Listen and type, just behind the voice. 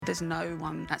There's no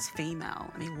one that's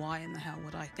female. I mean, why in the hell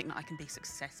would I think that I can be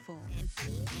successful?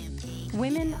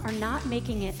 Women are not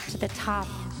making it to the top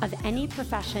of any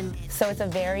profession. So it's a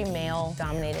very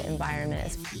male-dominated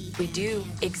environment. We do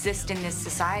exist in this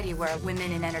society where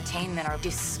women in entertainment are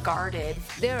discarded.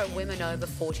 There are women over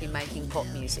 40 making pop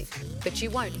music, but you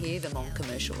won't hear them on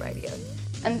commercial radio.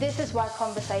 And this is why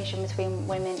conversation between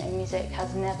women in music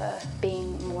has never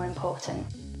been more important.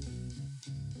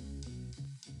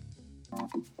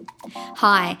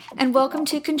 Hi, and welcome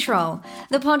to Control,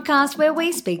 the podcast where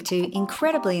we speak to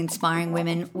incredibly inspiring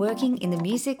women working in the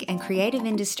music and creative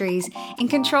industries, in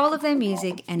control of their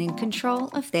music and in control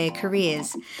of their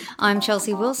careers. I'm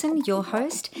Chelsea Wilson, your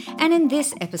host, and in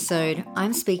this episode,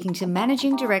 I'm speaking to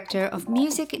Managing Director of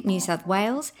Music New South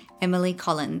Wales, Emily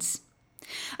Collins.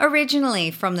 Originally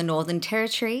from the Northern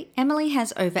Territory, Emily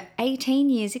has over 18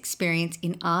 years' experience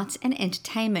in arts and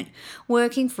entertainment,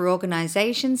 working for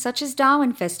organisations such as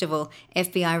Darwin Festival,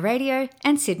 FBI Radio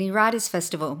and Sydney Writers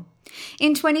Festival.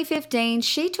 In 2015,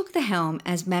 she took the helm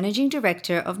as Managing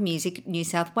Director of Music New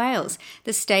South Wales,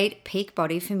 the state peak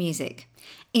body for music.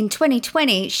 In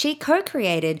 2020, she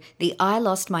co-created the I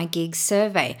Lost My Gig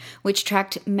survey, which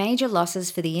tracked major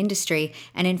losses for the industry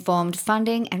and informed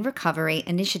funding and recovery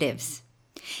initiatives.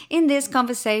 In this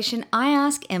conversation, I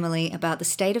ask Emily about the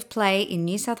state of play in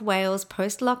New South Wales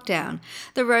post-lockdown,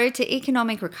 the road to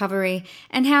economic recovery,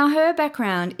 and how her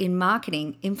background in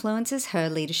marketing influences her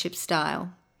leadership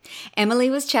style. Emily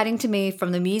was chatting to me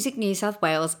from the Music New South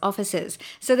Wales offices,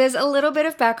 so there's a little bit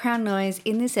of background noise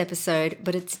in this episode,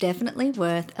 but it's definitely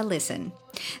worth a listen.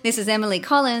 This is Emily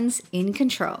Collins in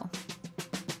Control.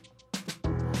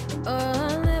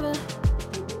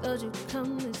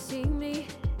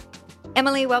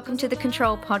 Emily, welcome to the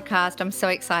Control podcast. I'm so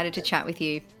excited to chat with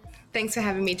you. Thanks for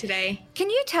having me today. Can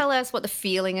you tell us what the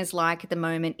feeling is like at the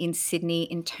moment in Sydney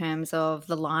in terms of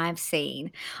the live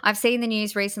scene? I've seen the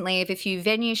news recently of a few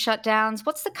venue shutdowns.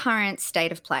 What's the current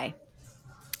state of play?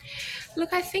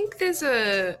 Look, I think there's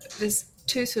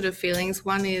two sort of feelings.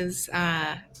 One is,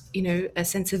 a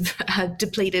sense of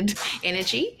depleted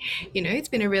energy. It's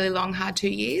been a really long, hard 2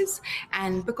 years.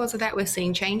 And because of that, we're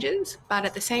seeing changes. But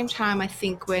at the same time, I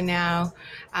think we're now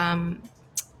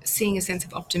seeing a sense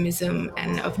of optimism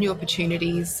and of new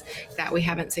opportunities that we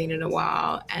haven't seen in a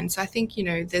while. And so I think,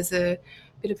 there's a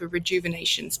bit of a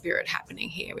rejuvenation spirit happening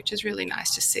here, which is really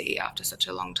nice to see after such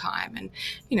a long time. And,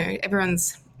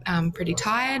 everyone's pretty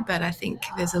tired, but I think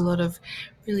there's a lot of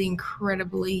really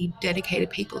incredibly dedicated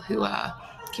people who are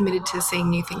committed to seeing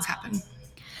new things happen.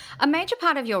 A major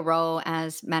part of your role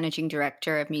as Managing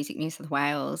Director of Music New South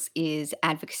Wales is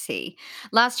advocacy.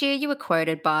 Last year, you were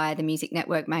quoted by the Music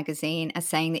Network magazine as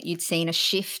saying that you'd seen a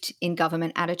shift in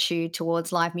government attitude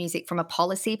towards live music from a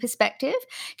policy perspective.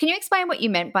 Can you explain what you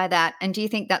meant by that? And do you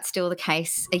think that's still the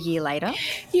case a year later?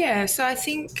 Yeah, so I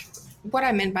think what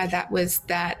I meant by that was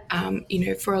that,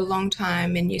 for a long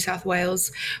time in New South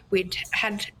Wales, we'd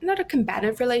had not a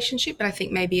combative relationship, but I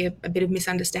think maybe a bit of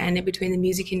misunderstanding between the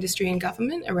music industry and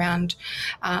government around,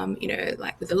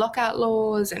 like with the lockout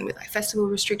laws and with like festival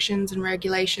restrictions and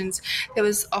regulations. There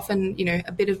was often,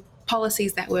 a bit of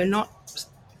policies that were not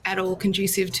at all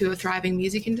conducive to a thriving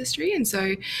music industry. And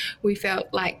so we felt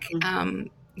like,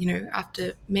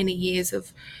 after many years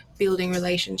of building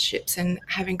relationships and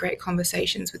having great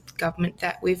conversations with the government,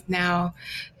 that we've now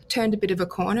turned a bit of a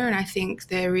corner. And I think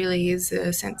there really is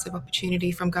a sense of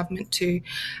opportunity from government to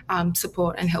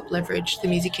support and help leverage the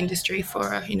music industry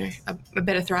for a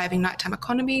better thriving nighttime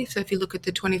economy. So if you look at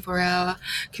the 24-hour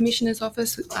Commissioner's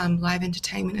Office, live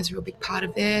entertainment is a real big part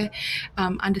of their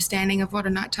understanding of what a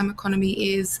nighttime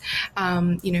economy is.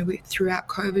 Throughout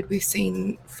COVID, we've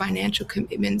seen financial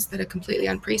commitments that are completely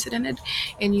unprecedented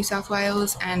in New South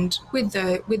Wales, and with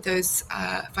those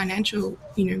financial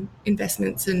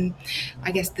investments and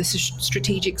I guess the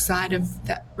strategic side of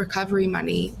that recovery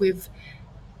money, we've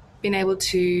been able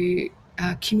to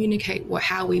communicate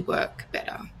how we work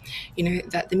better.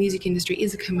 That the music industry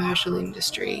is a commercial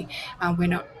industry. We're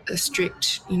not a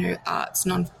strict, arts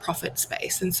non-profit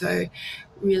space. And so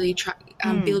really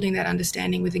building that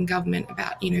understanding within government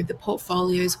about, the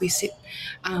portfolios we sit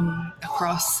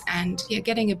across and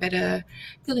building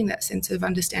that sense of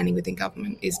understanding within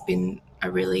government has been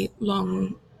a really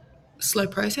long, slow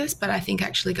process, but I think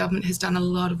actually government has done a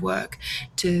lot of work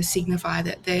to signify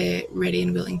that they're ready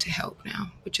and willing to help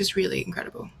now, which is really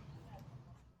incredible.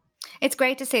 It's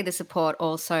great to see the support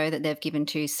also that they've given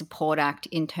to Support Act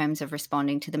in terms of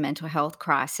responding to the mental health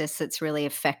crisis that's really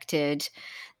affected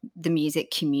the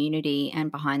music community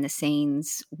and behind the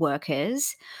scenes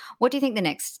workers. What do you think the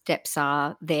next steps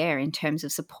are there in terms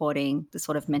of supporting the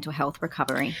sort of mental health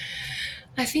recovery?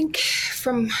 I think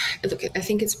I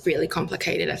think it's really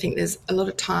complicated. I think there's a lot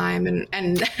of time and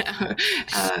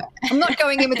I'm not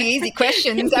going in with the easy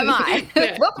questions, am I?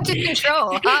 Yeah. What to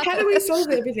control? How do we solve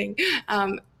everything?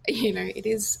 It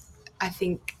is, I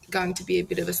think, going to be a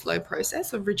bit of a slow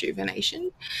process of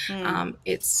rejuvenation.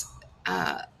 It's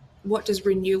what does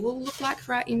renewal look like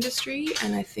for our industry?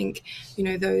 And I think,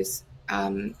 those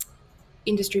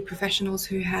industry professionals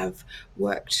who have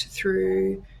worked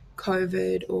through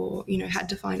COVID or, had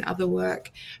to find other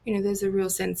work, there's a real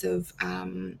sense of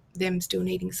them still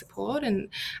needing support. And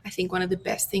I think one of the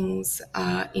best things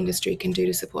industry can do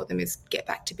to support them is get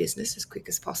back to business as quick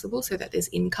as possible so that there's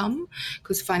income,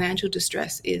 because financial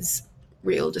distress is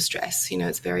real distress.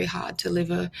 It's very hard to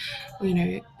live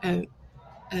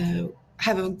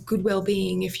have a good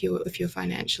well-being if you're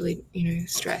financially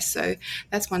stressed. So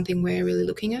that's one thing we're really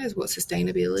looking at, is what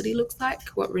sustainability looks like,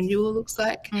 what renewal looks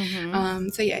like.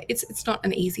 So yeah, it's not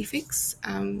an easy fix.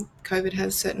 COVID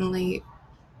has certainly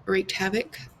wreaked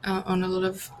havoc on a lot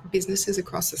of businesses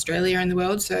across Australia and the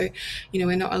world, so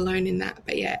we're not alone in that.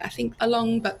 But yeah, I think a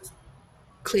long but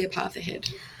clear path ahead.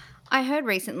 I heard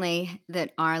recently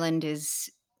that Ireland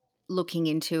is looking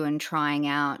into and trying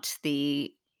out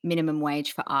the minimum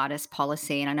wage for artists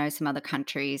policy, and I know some other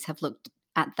countries have looked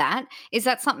at that. Is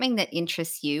that something that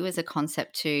interests you as a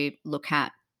concept to look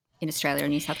at in Australia or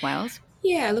New South Wales?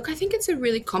 Yeah, look, I think it's a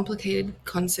really complicated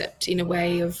concept in a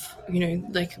way of,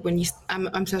 like when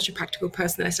I'm such a practical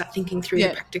person that I start thinking through the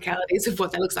practicalities of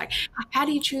what that looks like. How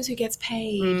do you choose who gets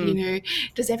paid?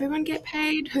 Does everyone get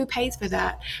paid? Who pays for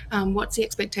that? What's the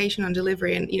expectation on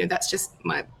delivery? And, that's just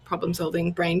my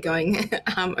problem-solving brain going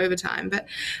over time. But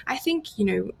I think,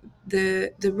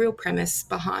 the real premise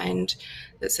behind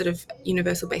the sort of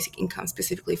universal basic income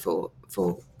specifically for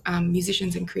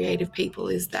musicians and creative people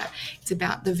is that it's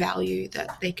about the value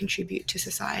that they contribute to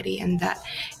society, and that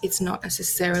it's not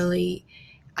necessarily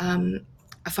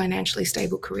a financially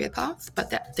stable career path,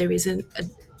 but that there is a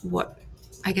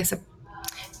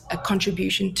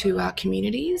contribution to our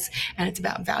communities, and it's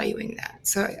about valuing that.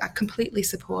 So I completely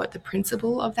support the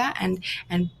principle of that, and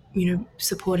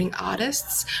supporting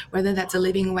artists, whether that's a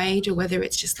living wage or whether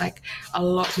it's just like a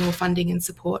lot more funding and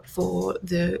support for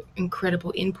the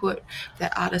incredible input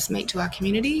that artists make to our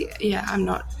community. Yeah, I'm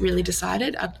not really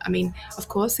decided. I mean, of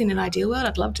course, in an ideal world,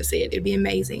 I'd love to see it. It'd be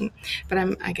amazing. But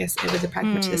I'm, I guess, ever the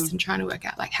pragmatist and trying to work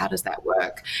out, like, how does that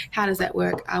work? How does that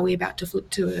work? Are we about to flip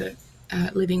to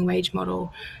a living wage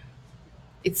model?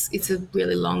 It's a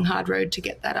really long, hard road to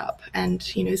get that up. And,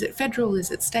 is it federal?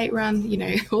 Is it state run?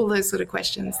 All those sort of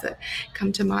questions that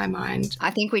come to my mind.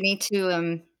 I think we need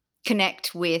to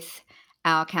connect with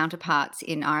our counterparts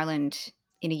in Ireland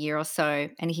in a year or so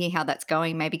and hear how that's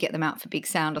going, maybe get them out for Big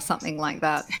Sound or something like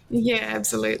that. Yeah,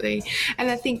 absolutely. And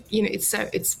I think,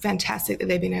 it's fantastic that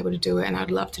they've been able to do it, and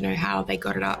I'd love to know how they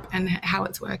got it up and how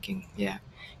it's working. Yeah.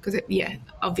 Because,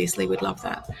 obviously we'd love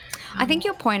that. I think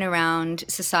your point around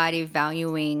society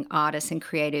valuing artists and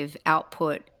creative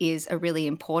output is a really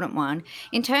important one.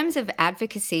 In terms of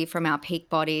advocacy from our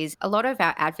peak bodies, a lot of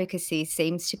our advocacy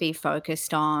seems to be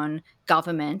focused on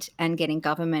government and getting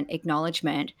government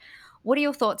acknowledgement. What are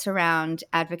your thoughts around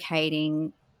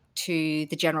advocating to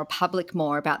the general public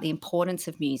more about the importance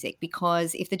of music?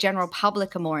 Because if the general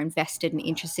public are more invested and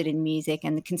interested in music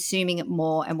and consuming it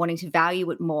more and wanting to value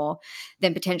it more,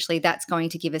 then potentially that's going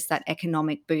to give us that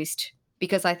economic boost.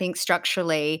 Because I think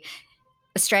structurally,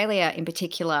 Australia in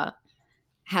particular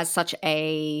has such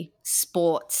a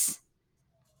sports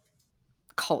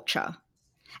culture.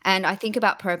 And I think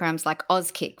about programs like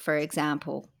Auskick, for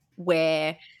example,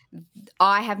 where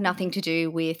I have nothing to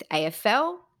do with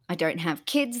AFL. I don't have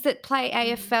kids that play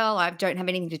AFL. I don't have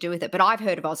anything to do with it, but I've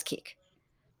heard of Auskick.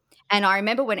 And I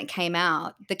remember when it came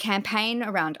out, the campaign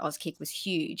around Auskick was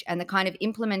huge, and the kind of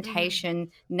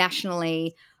implementation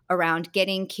nationally around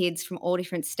getting kids from all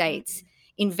different states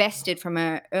invested from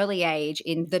an early age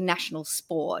in the national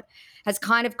sport has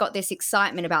kind of got this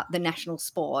excitement about the national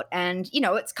sport. And,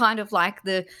 it's kind of like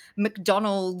the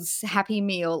McDonald's Happy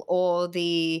Meal or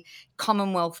the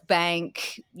Commonwealth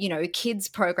Bank, kids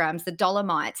programs, the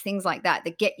Dolomites, things like that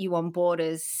get you on board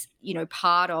as,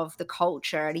 part of the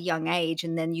culture at a young age,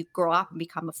 and then you grow up and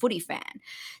become a footy fan.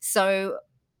 So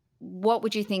what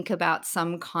would you think about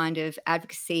some kind of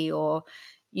advocacy or,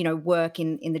 work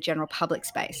in the general public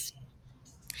space?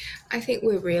 I think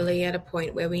we're really at a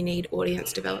point where we need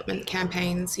audience development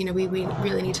campaigns. We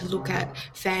really need to look at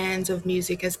fans of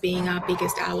music as being our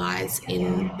biggest allies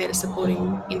in better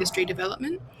supporting industry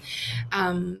development.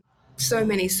 So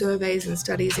many surveys and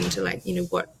studies into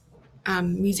what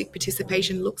music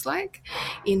participation looks like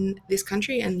in this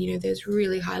country. And, there's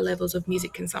really high levels of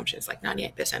music consumption. It's like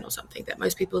 98% or something that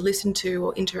most people listen to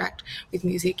or interact with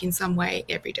music in some way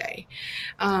every day.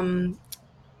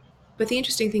 But the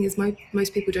interesting thing is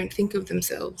most people don't think of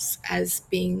themselves as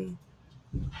being,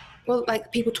 well,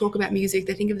 like people talk about music,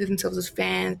 they think of themselves as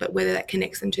fans, but whether that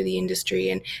connects them to the industry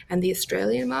and the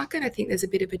Australian market, I think there's a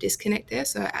bit of a disconnect there.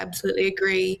 So I absolutely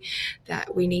agree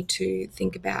that we need to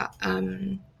think about,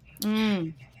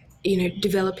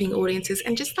 developing audiences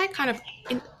and just like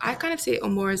I kind of see it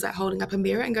more as like holding up a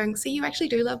mirror and going, see, you actually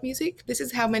do love music. This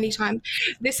is how many times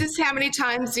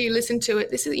you listen to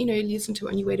it. This is, you listen to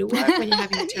it on your way to work, when you're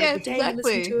having a terrible day, you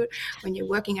listen to it. When you're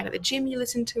working out at the gym, you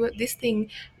listen to it. This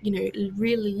thing,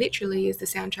 really literally is the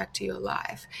soundtrack to your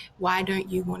life. Why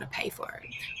don't you want to pay for it?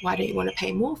 Why don't you want to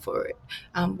pay more for it?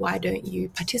 Why don't you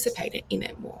participate in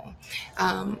it more?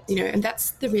 And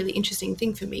that's the really interesting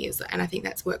thing for me and I think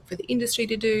that's work for the industry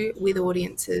to do with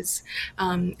audiences,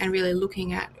 and really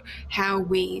looking at how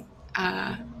we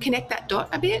connect that dot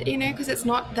a bit, because it's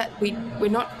not that we're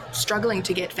not struggling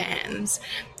to get fans,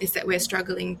 it's that we're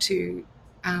struggling to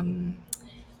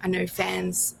get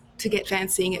fans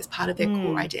seeing it as part of their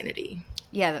core identity.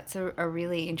 Yeah, that's a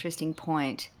really interesting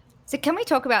point. So can we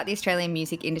talk about the Australian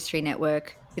Music Industry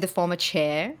Network with a former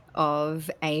chair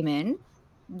of AMEN?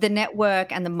 The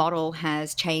network and the model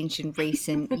has changed in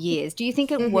recent years. Do you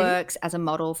think it works as a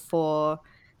model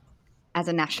as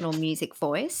a national music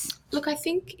voice? Look, I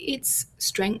think its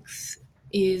strength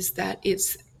is that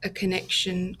it's a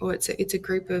connection, or it's a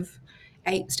group of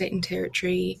 8 state and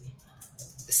territory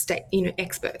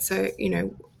experts. So,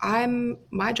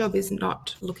 my job is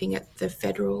not looking at the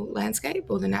federal landscape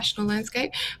or the national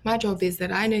landscape. My job is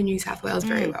that I know New South Wales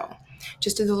very well.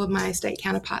 Just as all of my state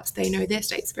counterparts, they know their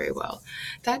states very well.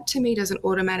 That to me doesn't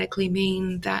automatically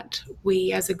mean that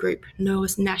we as a group know a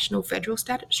national federal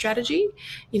strategy.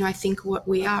 I think what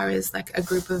we are is like a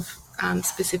group of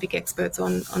specific experts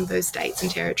on those states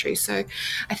and territories. So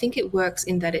I think it works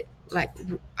in that it, like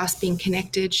us being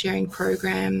connected, sharing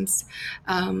programs,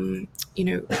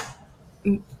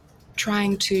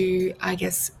 trying to, I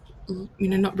guess,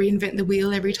 not reinvent the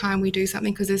wheel every time we do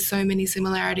something, because there's so many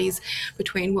similarities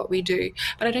between what we do.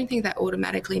 But I don't think that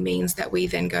automatically means that we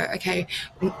then go, okay,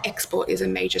 export is a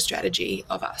major strategy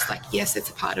of us. Like, yes, it's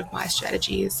a part of my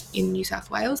strategy is in New South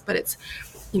Wales, but it's,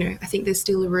 I think there's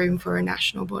still a room for a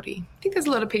national body. I think there's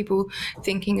a lot of people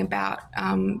thinking about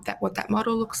what that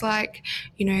model looks like.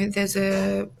 There's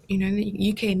the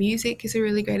UK Music is a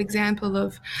really great example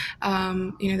of,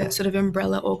 that sort of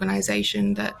umbrella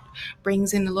organisation that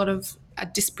brings in a lot of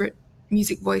disparate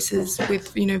music voices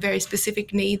with, very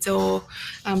specific needs or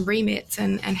remits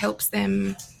and helps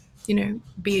them,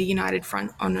 be a united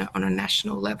front on a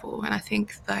national level. And I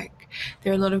think like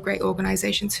there are a lot of great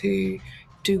organisations who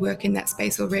do work in that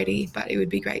space already, but it would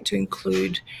be great to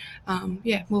include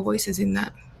more voices in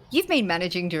that. You've been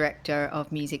Managing Director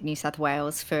of Music New South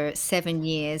Wales for 7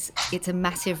 years. It's a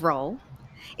massive role.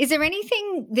 Is there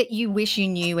anything that you wish you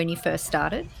knew when you first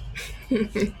started?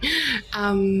 Look,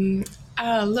 I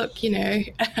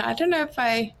don't know if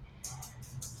I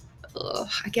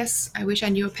guess I wish I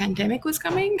knew a pandemic was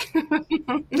coming.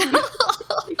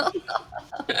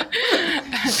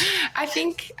 I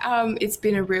think it's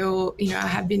been a real, I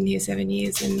have been here 7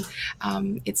 years, and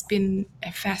it's been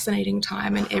a fascinating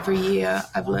time, and every year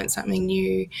I've learned something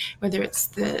new, whether it's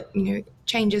the,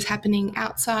 changes happening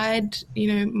outside,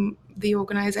 the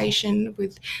organisation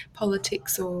with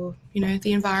politics or,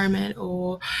 the environment,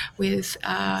 or with,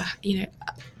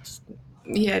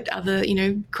 other,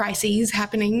 crises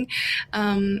happening,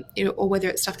 or whether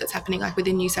it's stuff that's happening like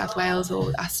within New South Wales,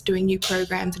 or us doing new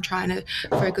programs and trying to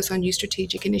focus on new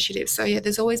strategic initiatives. So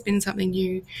there's always been something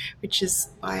new, which is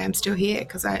why I'm still here,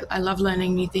 because I love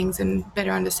learning new things and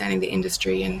better understanding the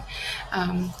industry and,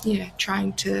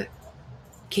 trying to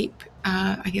keep,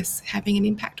 having an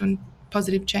impact on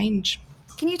positive change.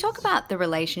 Can you talk about the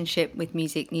relationship with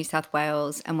Music New South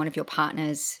Wales and one of your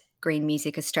partners, Green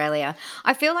Music Australia?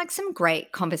 I feel like some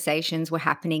great conversations were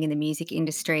happening in the music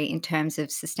industry in terms of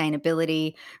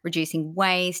sustainability, reducing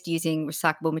waste, using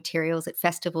recyclable materials at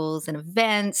festivals and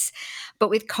events. But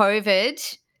with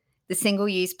COVID, the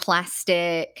single-use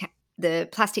plastic, the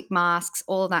plastic masks,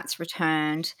 all of that's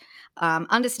returned,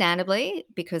 understandably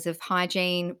because of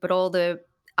hygiene, but all the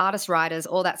artist writers,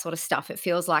 all that sort of stuff, it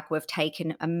feels like we've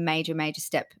taken a major, major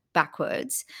step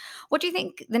backwards. What do you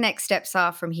think the next steps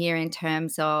are from here in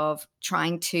terms of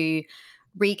trying to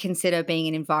reconsider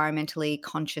being an environmentally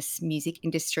conscious music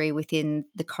industry within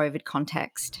the COVID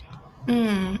context?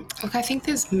 Look, I think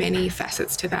there's many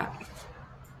facets to that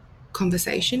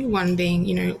conversation. One being,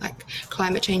 like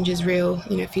climate change is real.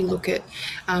 If you look at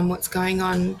what's going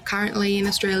on currently in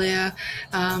Australia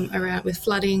around with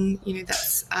flooding,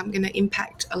 that's going to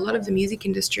impact a lot of the music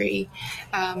industry.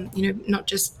 Not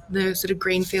just the sort of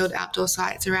greenfield outdoor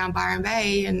sites around Byron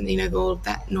Bay and all of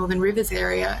that Northern Rivers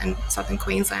area and southern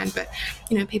Queensland, but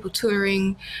people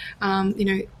touring.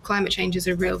 Climate change is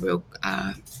a real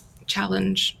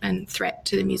challenge and threat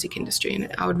to the music industry,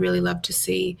 and I would really love to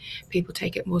see people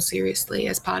take it more seriously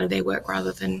as part of their work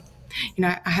rather than,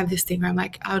 I have this thing where I'm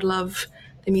like, I would love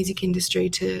the music industry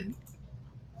to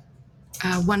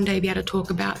one day be able to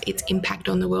talk about its impact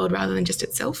on the world rather than just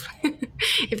itself,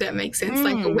 if that makes sense.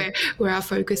 Like where our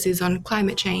focus is on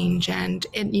climate change and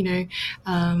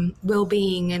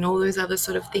well-being and all those other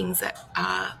sort of things that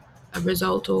are a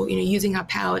result, or using our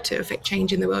power to affect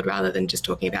change in the world rather than just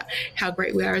talking about how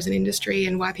great we are as an industry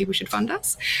and why people should fund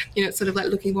us. It's sort of like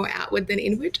looking more outward than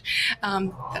inward.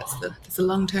 That's the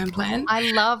long-term plan.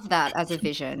 I love that as a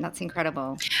vision. That's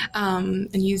incredible. And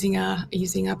using our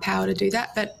power to do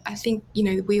that. But I think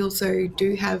we also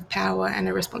do have power and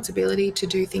a responsibility to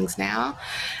do things now.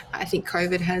 I think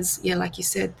COVID has, like you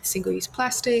said, single-use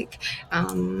plastic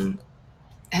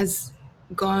has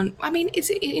gone. I mean, it's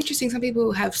interesting. Some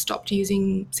people have stopped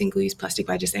using single-use plastic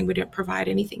by just saying we don't provide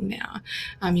anything now.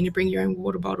 Bring your own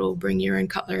water bottle, bring your own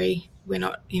cutlery. We're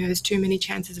not, there's too many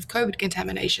chances of COVID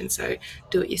contamination, so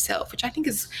do it yourself, which I think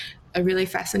is a really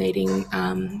fascinating,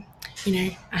 I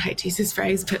hate to use this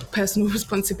phrase, but personal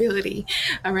responsibility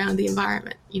around the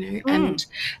environment, and,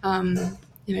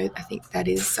 I think that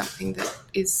is something that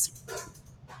is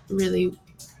really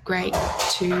great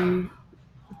to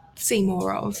see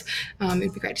more of.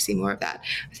 It'd be great to see more of that.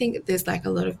 I think there's like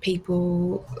a lot of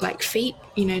people like Feet,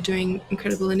 doing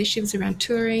incredible initiatives around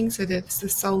touring. So there's the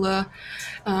solar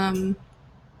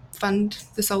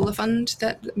fund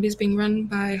that is being run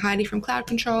by Heidi from Cloud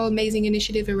Control. Amazing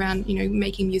initiative around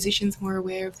making musicians more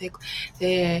aware of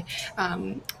their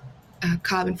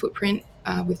carbon footprint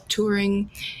with touring.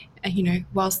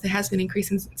 Whilst there has been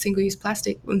increase in single-use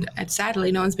plastic, and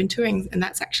sadly no one's been touring, and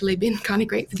that's actually been kind of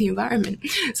great for the environment.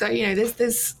 So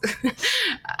there's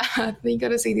you got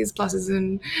to see these pluses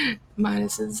and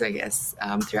minuses, I guess,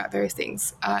 throughout various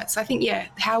things. So I think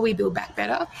how we build back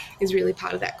better is really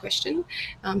part of that question.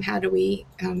 How do we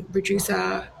reduce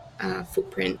our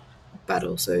footprint, but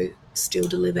also still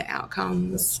deliver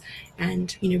outcomes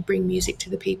and bring music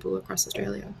to the people across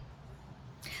Australia?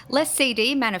 Less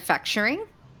CD manufacturing,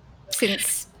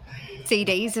 since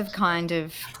CDs have kind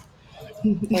of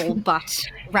all but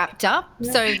wrapped up.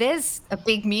 So there's a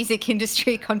big music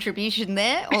industry contribution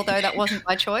there, although that wasn't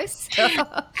my choice.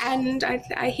 And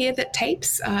I hear that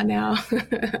tapes are now,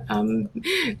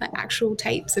 like actual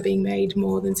tapes are being made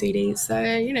more than CDs.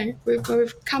 So,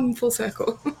 we've come full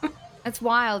circle. It's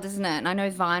wild, isn't it? And I know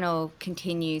vinyl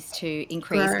continues to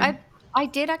increase. I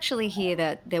did actually hear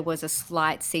that there was a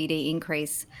slight CD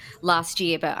increase last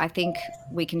year, but I think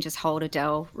we can just hold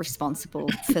Adele responsible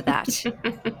for that.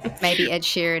 Maybe Ed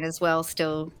Sheeran as well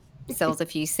still sells a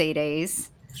few CDs.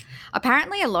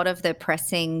 Apparently a lot of the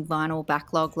pressing vinyl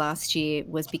backlog last year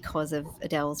was because of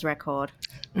Adele's record.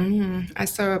 I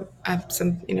saw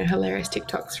some hilarious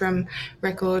TikToks from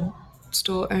record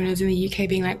store owners in the UK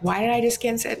being like, why did I just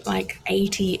get sent like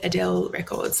 80 Adele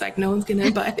records? Like, no one's going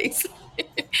to buy these.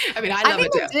 I mean, I love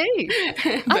Adele.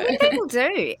 I think people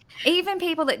do. Even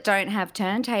people that don't have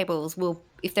turntables will,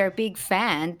 if they're a big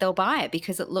fan, they'll buy it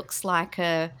because it looks like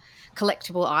a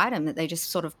collectible item that they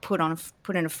just sort of put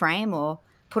in a frame or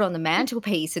put on the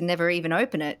mantelpiece and never even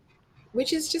open it.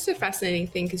 Which is just a fascinating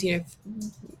thing because,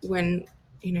 when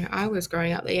I was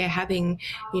growing up, having,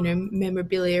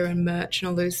 memorabilia and merch and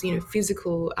all those,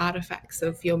 physical artifacts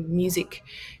of your music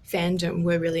fandom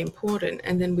were really important.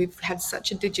 And then we've had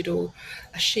such a digital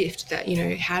shift that,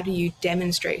 how do you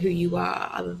demonstrate who you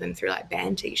are other than through like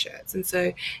band T-shirts? And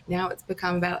so now it's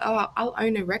become about, I'll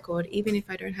own a record even if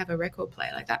I don't have a record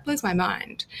player. Like that blows my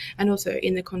mind. And also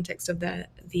in the context of the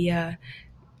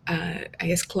I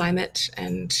guess climate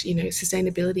and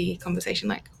sustainability conversation,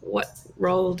 like what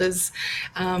role does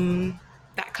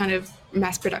that kind of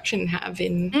mass production have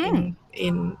in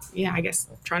I guess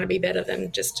trying to be better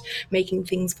than just making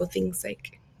things for things'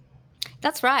 sake?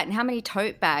 That's right. And how many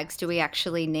tote bags do we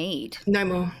actually need? No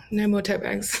more tote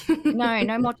bags.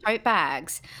 No more tote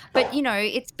bags. But,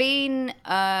 it's been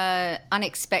an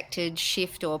unexpected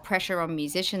shift or pressure on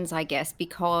musicians, I guess,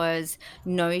 because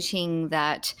noting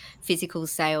that physical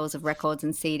sales of records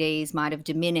and CDs might have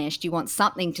diminished, you want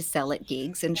something to sell at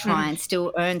gigs and try and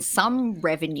still earn some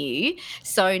revenue.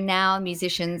 So now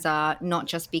musicians are not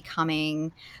just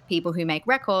becoming people who make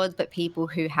records, but people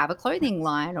who have a clothing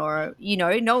line or,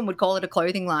 no one would call it a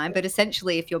clothing line, but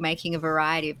essentially if you're making a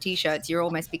variety of T-shirts, you're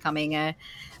almost becoming a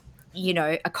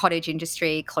cottage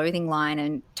industry clothing line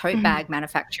and tote bag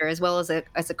manufacturer as well as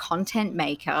a content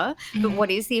maker. But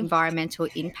what is the environmental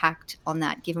impact on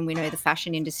that, given we know the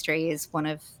fashion industry is one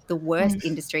of the worst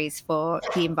industries for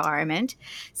the environment?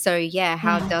 So,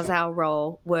 how does our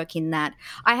role work in that?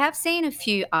 I have seen a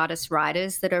few artist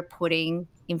writers that are putting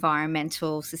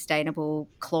environmental sustainable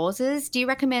clauses. Do you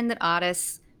recommend that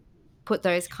artists put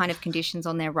those kind of conditions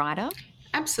on their writer?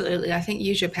 Absolutely. I think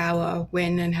use your power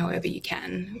when and however you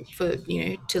can for,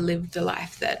 to live the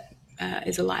life that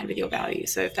is aligned with your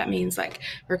values. So if that means like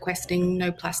requesting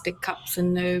no plastic cups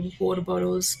and no water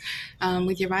bottles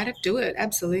with your writer, do it.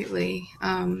 Absolutely.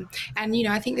 And,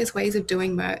 I think there's ways of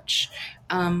doing merch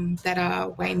that are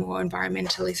way more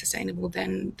environmentally sustainable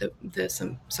than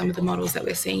some of the models that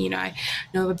we're seeing. I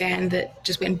know of a band that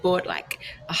just went and bought like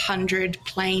 100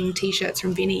 plain T-shirts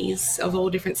from Vinnie's of all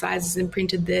different sizes and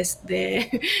printed their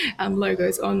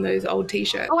logos on those old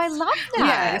T-shirts. Oh, I love that.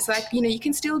 Yeah, it's like, you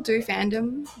can still do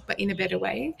fandom, but in a better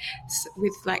way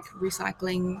with like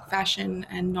recycling fashion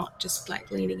and not just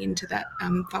like leaning into that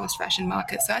fast fashion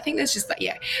market. So I think there's just like,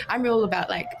 I'm all about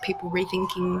like people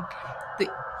rethinking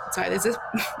Sorry, there's a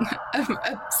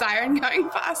siren going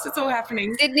past. It's all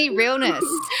happening. Sydney realness.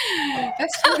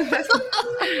 That's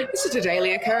just a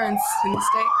daily occurrence in the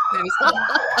state. No,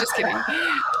 just kidding.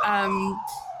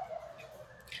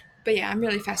 But I'm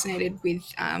really fascinated with,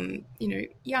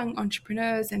 young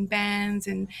entrepreneurs and bands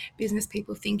and business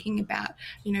people thinking about,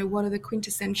 what are the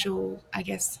quintessential, I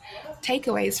guess,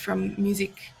 takeaways from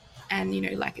music and,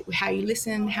 like how you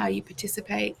listen, how you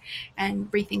participate, and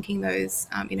rethinking those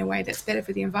in a way that's better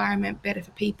for the environment, better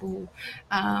for people,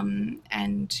 and,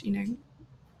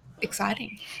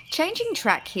 exciting. Changing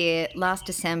track here, last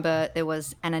December there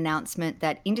was an announcement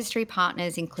that industry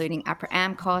partners including APRA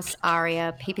AMCOS,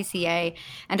 ARIA, PPCA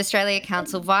and Australia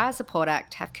Council via Support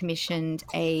Act have commissioned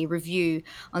a review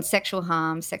on sexual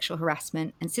harm, sexual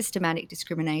harassment and systematic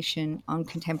discrimination on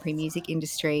contemporary music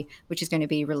industry, which is going to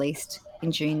be released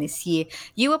in June this year.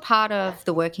 You were part of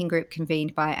the working group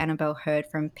convened by Annabelle Hurd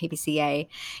from PPCA.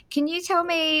 Can you tell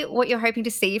me what you're hoping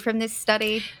to see from this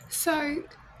study? So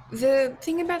the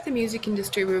thing about the music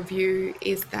industry review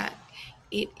is that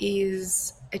it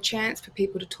is a chance for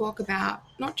people to talk about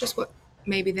not just what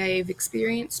maybe they've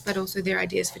experienced, but also their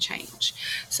ideas for change.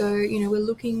 So, we're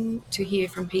looking to hear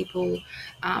from people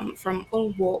from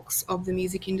all walks of the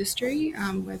music industry,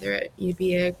 whether you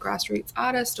be a grassroots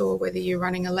artist or whether you're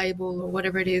running a label or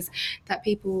whatever it is, that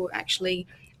people actually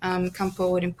come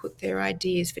forward and put their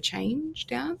ideas for change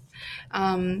down.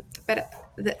 But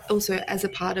also as a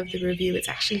part of the review, it's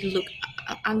actually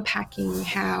unpacking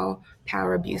how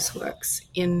power abuse works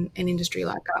in an industry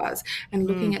like ours and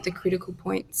looking at the critical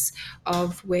points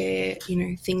of where,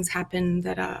 things happen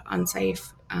that are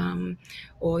unsafe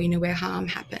or, where harm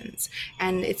happens.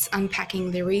 And it's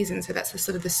unpacking the reasons. So that's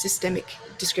the systemic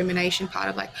discrimination part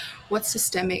of like what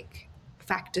systemic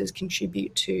factors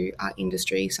contribute to our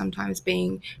industry sometimes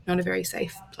being not a very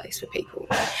safe place for people.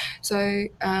 So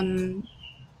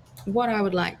what I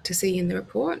would like to see in the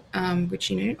report,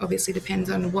 which obviously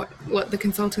depends on what the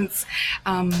consultants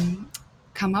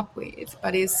come up with,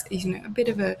 but is a bit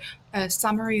of a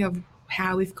summary of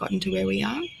how we've gotten to where we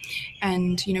are,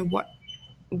 and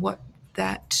what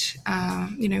that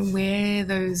where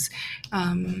those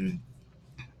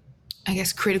I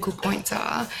guess critical points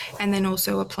are, and then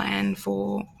also a plan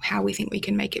for how we think we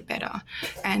can make it better.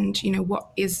 And,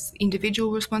 what is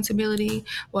individual responsibility,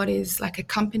 what is like a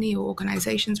company or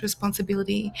organization's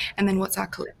responsibility, and then what's our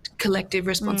collective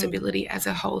responsibility as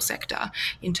a whole sector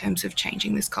in terms of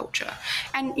changing this culture.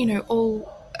 And, all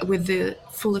with the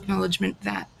full acknowledgement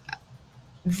that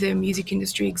the music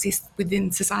industry exists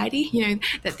within society,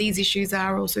 that these issues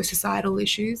are also societal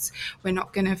issues. We're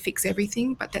not going to fix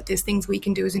everything, but that there's things we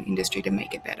can do as an industry to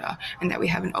make it better, and that we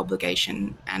have an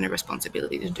obligation and a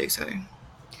responsibility to do so.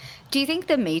 Do you think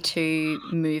the Me Too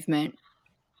movement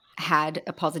had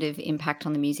a positive impact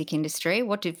on the music industry?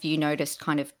 What have you noticed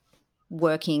kind of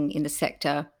working in the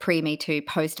sector pre-Me Too,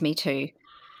 post-Me Too?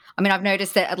 I mean, I've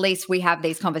noticed that at least we have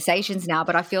these conversations now,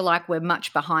 but I feel like we're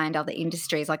much behind other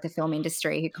industries like the film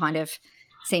industry who kind of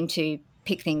seem to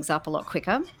pick things up a lot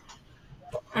quicker?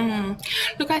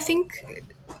 Look, I think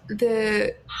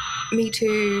the Me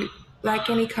Too, like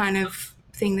any kind of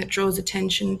thing that draws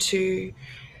attention to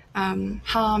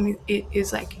harm,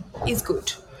 is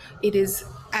good. It is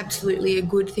absolutely a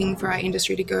good thing for our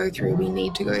industry to go through. We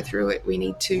need to go through it. We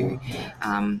need to,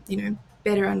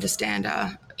 better understand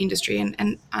our industry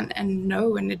and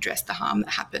know and address the harm that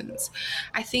happens.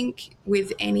 I think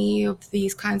with any of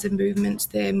these kinds of movements,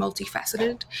 they're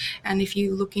multifaceted. And if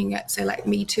you're looking at, say, like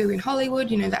Me Too in Hollywood,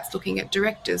 that's looking at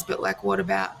directors, but like what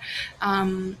about,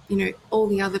 all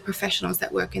the other professionals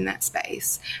that work in that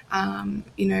space?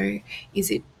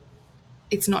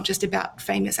 It's not just about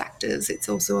famous actors. It's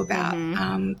also about,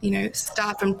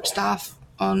 staff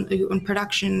on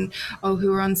production or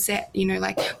who are on set,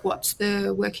 what's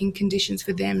the working conditions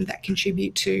for them that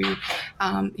contribute to,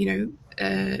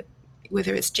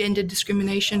 whether it's gender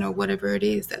discrimination or whatever it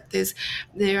is, that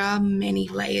there are many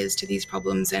layers to these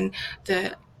problems, and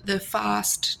the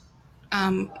fast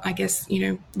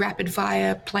rapid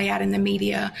fire play out in the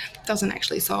media doesn't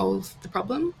actually solve the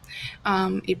problem.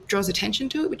 It draws attention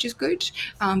to it, which is good,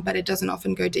 but it doesn't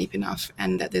often go deep enough,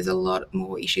 and that there's a lot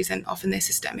more issues, and often they're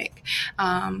systemic,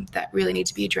 that really need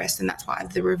to be addressed. And that's why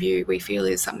the review, we feel,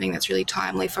 is something that's really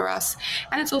timely for us.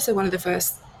 And it's also one of the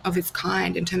first of its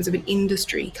kind in terms of an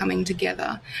industry coming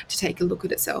together to take a look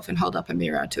at itself and hold up a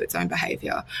mirror to its own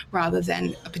behaviour, rather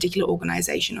than a particular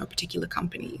organisation or a particular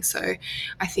company. So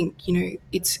I think,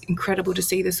 it's incredible to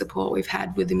see the support we've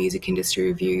had with the Music Industry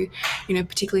Review,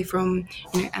 particularly from,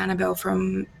 Annabelle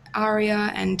from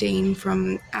ARIA and Dean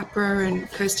from APRA and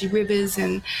Kirsty Rivers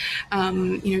and,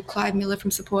 Clyde Miller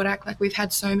from Support Act. Like, we've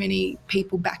had so many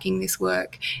people backing this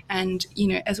work, and,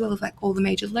 as well as like all the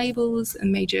major labels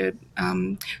and major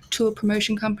tour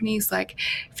promotion companies, like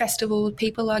festival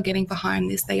people are getting behind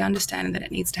this. They understand that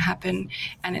it needs to happen,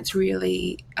 and it's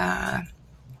really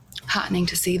heartening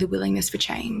to see the willingness for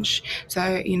change.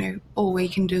 So, all we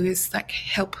can do is like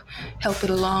help it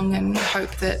along, and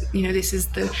hope that, this is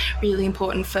the really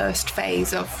important first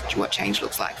phase of what change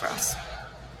looks like for us.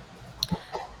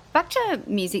 Back to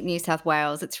Music New South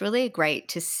Wales, it's really great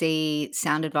to see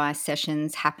sound advice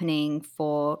sessions happening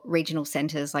for regional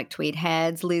centres like Tweed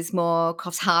Heads, Lismore,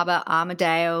 Coffs Harbour,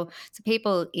 Armidale. So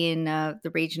people in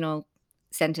the regional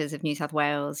centres of New South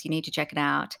Wales, you need to check it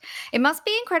out. It must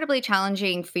be incredibly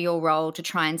challenging for your role to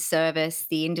try and service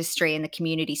the industry and the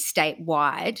community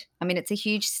statewide. I mean, it's a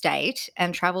huge state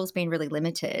and travel's been really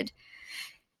limited.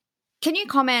 Can you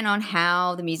comment on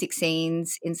how the music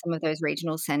scenes in some of those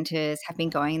regional centres have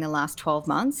been going in the last 12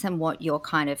 months, and what your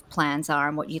kind of plans are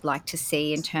and what you'd like to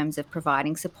see in terms of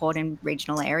providing support in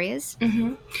regional areas?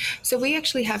 Mm-hmm. So we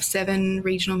actually have 7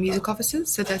 regional music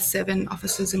officers. So there's 7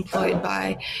 officers employed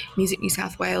by Music New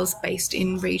South Wales based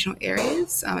in regional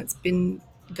areas. It's been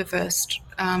the first,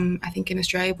 I think, in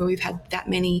Australia where we've had that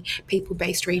many people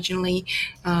based regionally,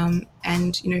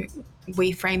 and,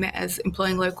 we frame it as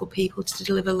employing local people to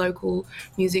deliver local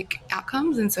music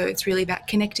outcomes. And so it's really about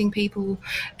connecting people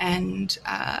and,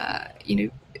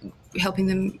 helping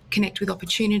them connect with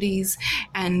opportunities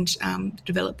and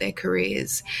develop their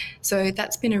careers. So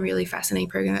that's been a really fascinating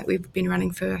program that we've been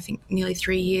running for, I think, nearly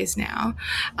 3 years now.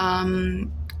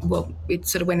 Well, it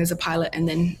sort of went as a pilot, and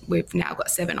then we've now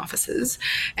got 7 officers.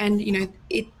 And,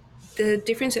 the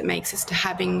difference it makes is to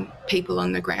having people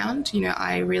on the ground.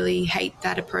 I really hate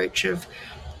that approach of,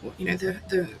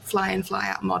 the fly in, fly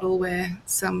out model where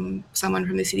someone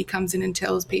from the city comes in and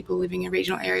tells people living in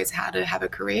regional areas how to have a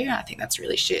career. I think that's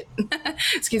really shit.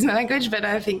 Excuse my language, but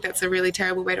I think that's a really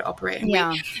terrible way to operate.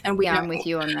 I'm with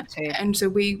you on that too. And so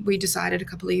we decided a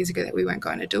couple of years ago that we weren't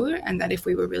going to do it, and that if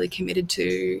we were really committed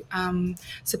to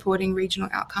supporting regional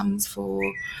outcomes for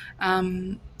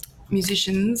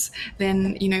musicians,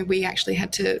 then, we actually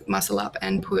had to muscle up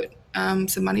and put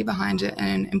some money behind it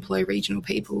and employ regional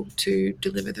people to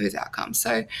deliver those outcomes.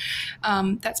 So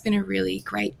that's been a really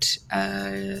great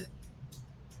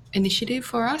initiative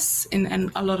for us,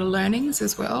 and a lot of learnings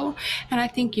as well. And I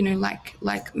think,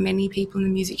 like many people in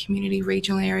the music community,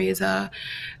 regional areas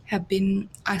have been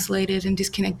isolated and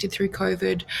disconnected through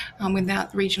COVID.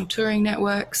 Without regional touring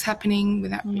networks happening,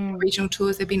 without regional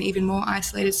tours, they've been even more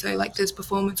isolated. So those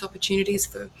performance opportunities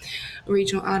for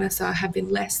regional artists have been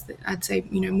less, I'd say,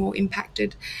 more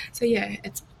impacted. So yeah,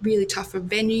 it's really tough for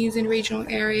venues in regional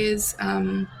areas.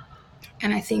 And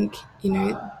I think,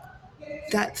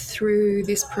 that through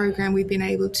this program we've been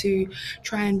able to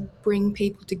try and bring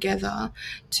people together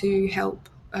to help,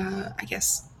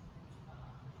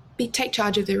 take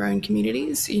charge of their own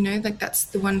communities. Like that's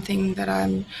the one thing that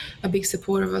I'm a big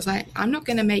supporter of. I was like, I'm not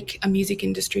going to make a music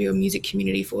industry or music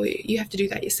community for you. You have to do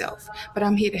that yourself, but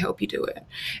I'm here to help you do it.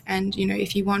 And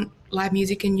if you want live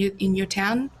music in your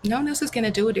town, no one else is going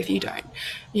to do it if you don't.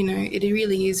 It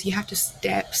really is, you have to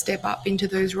step up into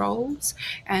those roles.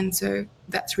 And so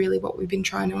that's really what we've been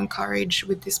trying to encourage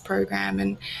with this program.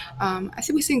 And I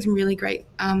think we're seeing some really great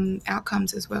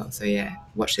outcomes as well. So yeah,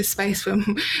 watch this space for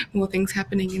more things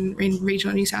happening in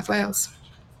regional New South Wales.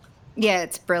 Yeah,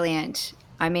 it's brilliant.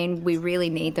 I mean, we really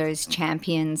need those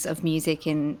champions of music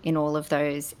in all of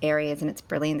those areas, and it's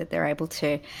brilliant that they're able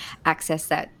to access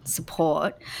that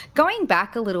support. Going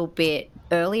back a little bit,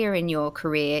 earlier in your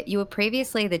career, you were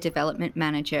previously the development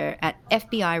manager at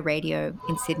FBI Radio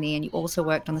in Sydney, and you also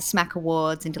worked on the SMAC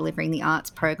Awards and delivering the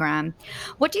arts program.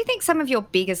 What do you think some of your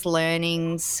biggest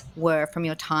learnings were from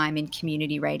your time in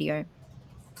community radio?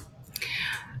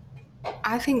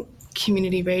 I think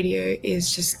community radio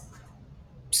is just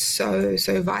so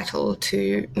vital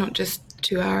to not just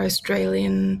to our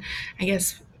Australian, I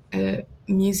guess,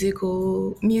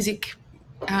 music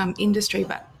industry,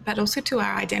 but also to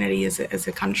our identity as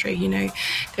a country.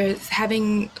 There's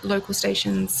having local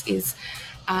stations is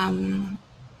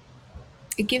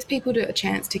it gives people a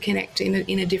chance to connect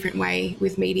in a different way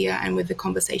with media and with the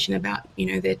conversation about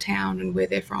their town and where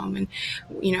they're from. And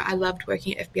I loved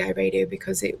working at FBI Radio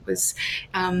because it was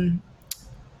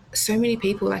so many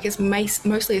people, like it's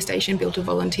mostly a station built of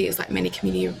volunteers, like many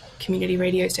community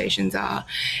radio stations are,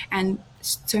 and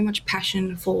so much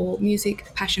passion for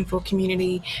music, passion for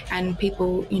community, and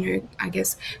people, I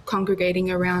guess, congregating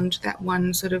around that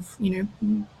one sort of,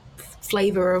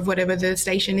 flavor of whatever the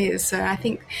station is. So I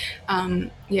think,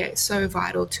 it's so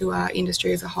vital to our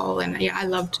industry as a whole. And yeah, I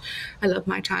loved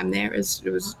my time there. It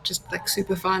was just like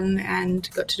super fun, and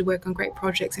got to work on great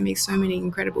projects and meet so many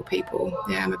incredible people.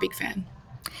 Yeah, I'm a big fan.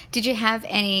 Did you have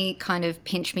any kind of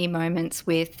pinch me moments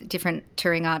with different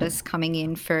touring artists coming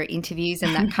in for interviews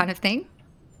and that kind of thing?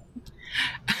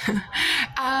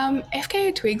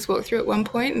 FKA Twigs walked through at one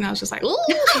point and I was just like,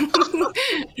 ooh!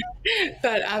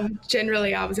 But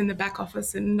generally I was in the back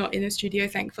office and not in a studio,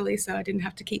 thankfully, so I didn't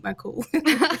have to keep my cool.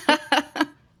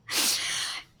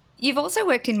 You've also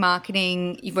worked in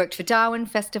marketing. You've worked for Darwin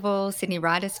Festival, Sydney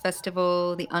Writers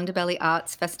Festival, the Underbelly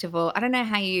Arts Festival. I don't know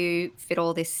how you fit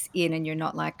all this in and you're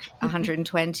not like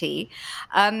 120.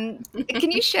 Can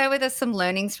you share with us some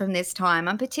learnings from this time?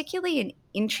 I'm particularly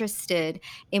interested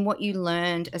in what you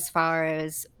learned as far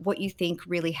as what you think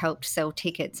really helped sell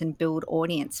tickets and build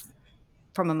audience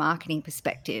from a marketing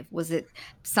perspective. Was it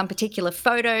some particular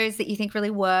photos that you think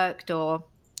really worked, or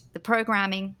the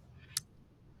programming?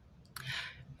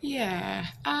 Yeah.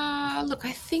 Look,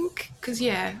 I think because,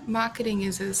 marketing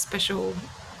is a special,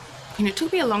 it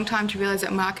took me a long time to realize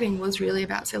that marketing was really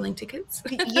about selling tickets.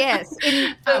 Yes.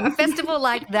 In a festival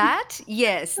like that,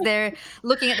 yes. They're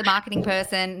looking at the marketing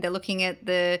person, they're looking at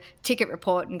the ticket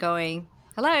report and going,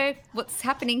 hello, what's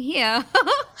happening here?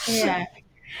 Yeah.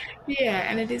 Yeah,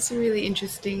 and it is a really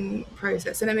interesting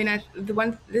process. And I mean,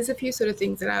 there's a few sort of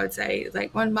things that I would say,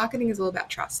 like one, marketing is all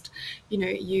about trust.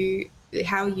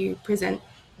 How you present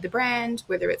the brand,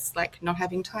 whether it's like not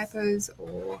having typos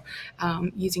or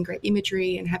using great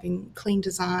imagery and having clean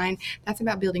design, that's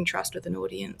about building trust with an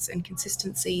audience and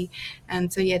consistency.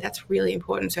 And so, yeah, that's really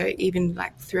important. So even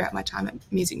like throughout my time at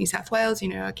Music New South Wales,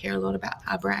 I care a lot about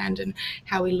our brand and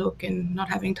how we look and not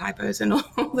having typos and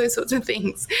all those sorts of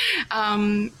things,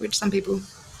 which some people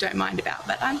don't mind about,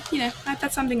 but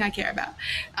that's something I care about.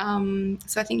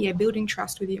 So I think, building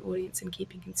trust with your audience and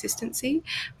keeping consistency.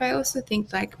 But I also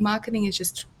think like marketing is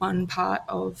just one part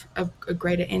of a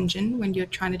greater engine when you're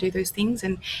trying to do those things.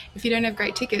 And if you don't have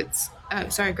great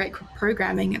great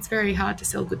programming, it's very hard to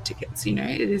sell good tickets. It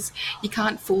is, you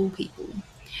can't fool people.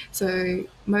 So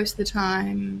most of the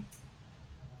time,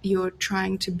 you're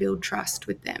trying to build trust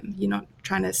with them. You're not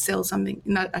trying to sell something,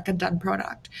 not like a dud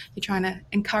product. You're trying to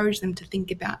encourage them to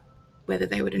think about whether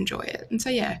they would enjoy it. And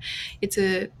so, it's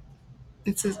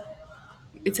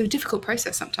a difficult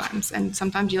process sometimes. And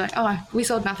sometimes you're like, oh, we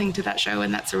sold nothing to that show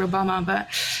and that's a real bummer. But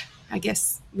I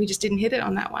guess we just didn't hit it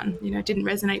on that one. It didn't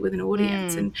resonate with an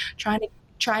audience. And trying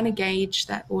to gauge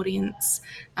that audience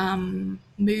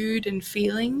mood and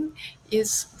feeling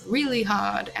is really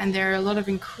hard. And there are a lot of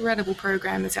incredible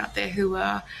programmers out there who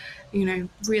are,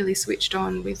 really switched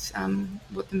on with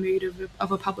what the mood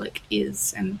of a public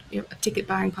is, and a ticket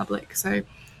buying public. So,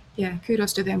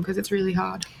 kudos to them, because it's really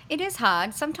hard. It is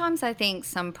hard. Sometimes I think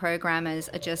some programmers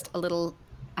are just a little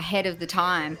ahead of the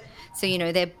time. So,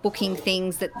 they're booking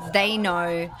things that they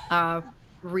know are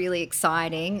really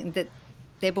exciting, that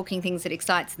they're booking things that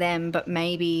excites them, but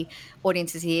maybe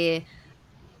audiences here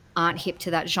aren't hip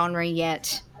to that genre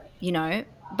yet, you know.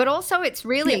 But also it's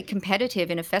really competitive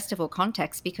in a festival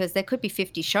context because there could be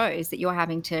 50 shows that you're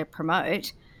having to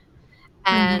promote,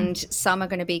 and some are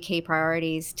going to be key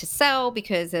priorities to sell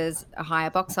because there's a higher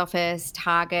box office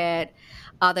target.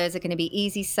 Others are going to be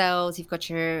easy sells. You've got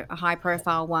your high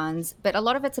profile ones, but a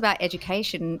lot of it's about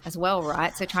education as well,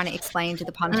 right? So trying to explain to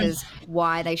the punters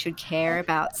why they should care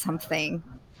about something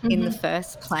in the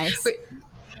first place.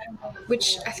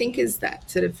 Which I think is that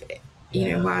sort of, you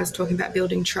know, why I was talking about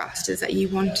building trust, is that you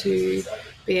want to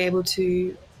be able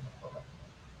to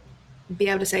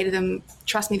say to them,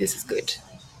 trust me, this is good.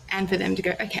 And for them to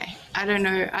go, okay, I don't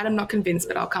know, I'm not convinced,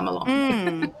 but I'll come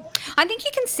along. I think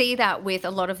you can see that with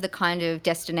a lot of the kind of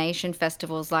destination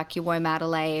festivals like your Womadelaide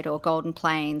Adelaide or Golden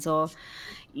Plains, or,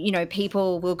 you know,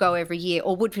 people will go every year,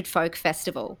 or Woodford Folk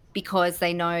Festival, because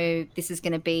they know this is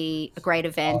going to be a great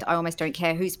event. I almost don't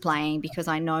care who's playing because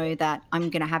I know that I'm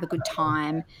going to have a good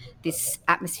time. This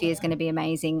atmosphere is going to be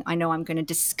amazing. I know I'm going to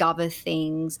discover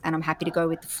things and I'm happy to go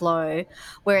with the flow.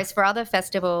 Whereas for other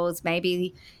festivals,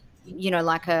 maybe, you know,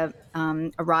 like a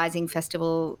Rising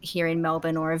Festival here in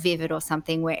Melbourne or a Vivid or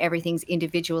something where everything's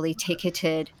individually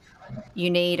ticketed,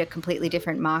 you need a completely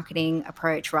different marketing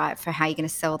approach, right, for how you're going to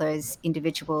sell those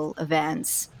individual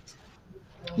events.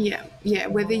 Yeah.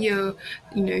 Whether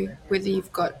whether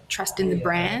you've got trust in the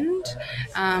brand,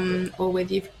 or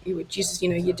whether you would use, you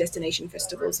know, your destination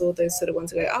festivals or those sort of ones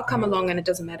that go, I'll come along and it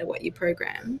doesn't matter what you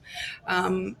program.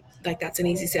 Like that's an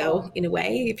easy sell in a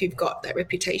way if you've got that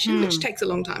reputation, which takes a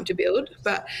long time to build.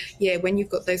 But yeah, when you've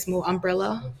got those more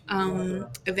umbrella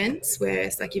events where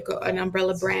it's like you've got an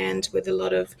umbrella brand with a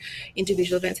lot of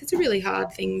individual events, it's a really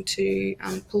hard thing to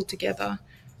pull together.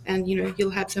 And, you know,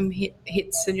 you'll have some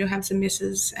hits and you'll have some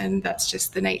misses, and that's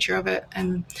just the nature of it.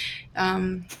 And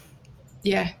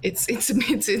yeah, it's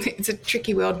a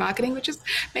tricky world, marketing, which is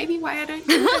maybe why I don't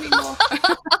do it anymore.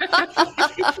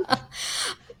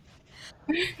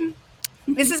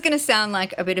 This is going to sound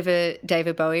like a bit of a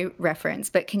David Bowie reference,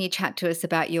 but can you chat to us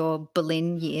about your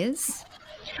Berlin years?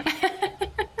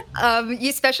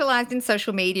 You specialised in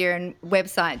social media and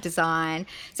website design.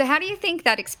 So how do you think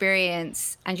that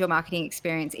experience and your marketing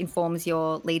experience informs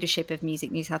your leadership of Music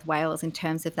New South Wales in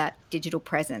terms of that digital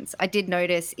presence? I did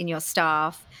notice in your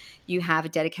staff you have a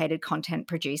dedicated content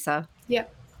producer.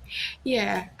 Yep.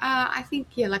 Yeah. I think,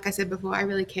 like I said before, I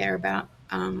really care about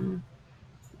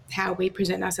how we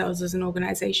present ourselves as an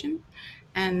organisation.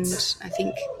 And I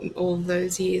think all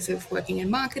those years of working in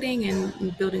marketing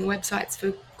and building websites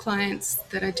for clients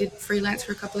that I did freelance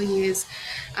for a couple of years,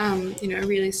 I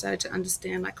really started to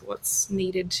understand like what's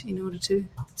needed in order to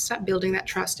start building that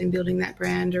trust and building that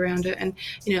brand around it. And,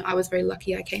 I was very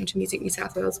lucky I came to Music New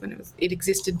South Wales when it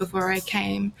existed before I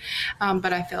came.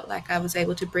 But I felt like I was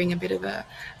able to bring a bit of a,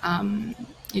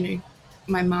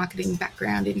 my marketing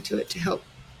background into it to help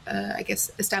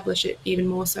establish it even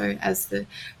more so as the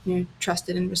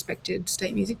trusted and respected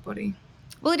state music body.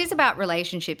 Well, it is about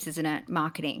relationships, isn't it?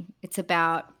 Marketing. It's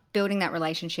about building that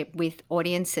relationship with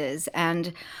audiences.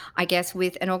 And I guess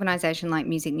with an organisation like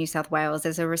Music New South Wales,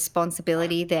 there's a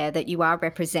responsibility there that you are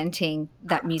representing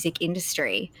that music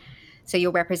industry. So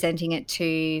you're representing it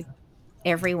to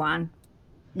everyone.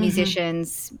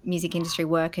 Musicians, music industry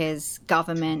workers,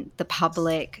 government, the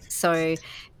public. So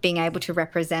being able to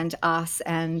represent us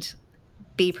and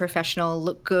be professional,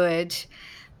 look good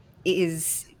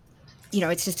is,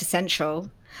 it's just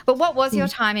essential. But what was your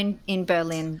time in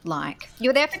Berlin like? You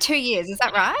were there for 2 years, is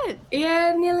that right?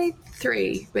 Yeah, nearly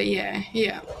 3, but yeah.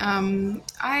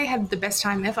 I had the best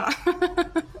time ever.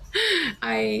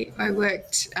 I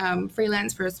worked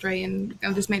freelance for Australian.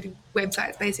 I just made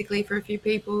websites basically for a few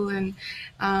people and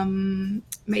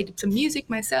made some music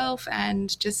myself,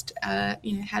 and just had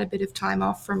a bit of time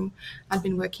off from. I'd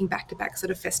been working back-to-back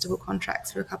sort of festival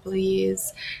contracts for a couple of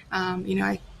years.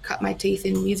 I cut my teeth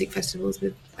in music festivals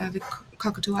with the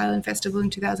Cockatoo Island Festival in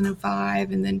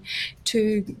 2005, and then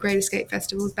 2 Great Escape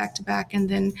festivals back-to-back, and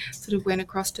then sort of went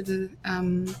across to the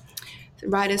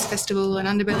Writers Festival and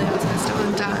Underbelly House Festival,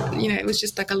 and it was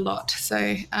just like a lot.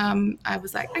 So I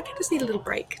was like, I just need a little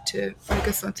break to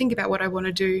focus on, think about what I want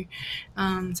to do.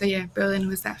 Berlin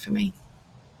was that for me.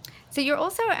 So you're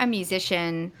also a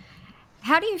musician.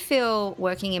 How do you feel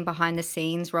working in behind the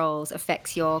scenes roles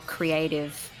affects your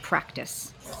creative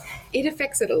practice? It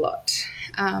affects it a lot.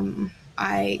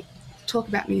 I talk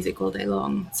about music all day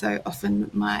long, so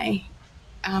often my,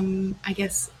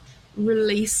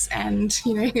 release and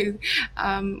way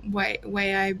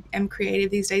I am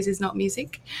creative these days is not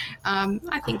music.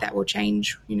 I think that will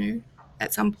change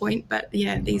at some point. But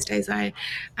yeah, these days I'm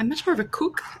much more of a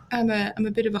cook. I'm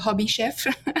a bit of a hobby chef.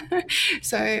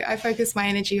 So I focus my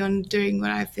energy on doing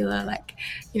what I feel are like,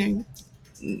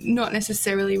 not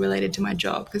necessarily related to my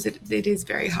job, because it is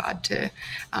very hard to,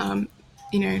 I'm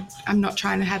not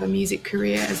trying to have a music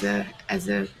career as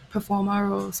a performer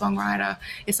or songwriter.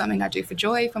 It's something I do for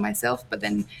joy, for myself, but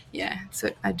then so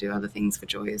I do other things for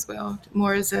joy as well,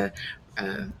 more as a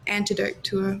antidote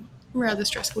to a rather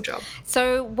stressful job.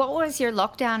 So what was your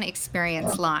lockdown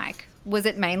experience like? Was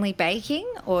it mainly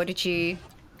baking, or did you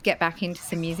get back into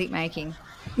some music making?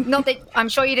 Not that I'm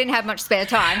sure you didn't have much spare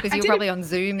time, because you were probably on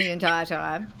Zoom the entire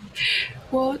time.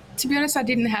 Well, to be honest, I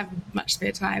didn't have much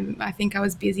spare time. I think I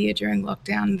was busier during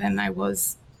lockdown than I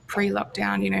was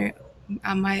pre-lockdown.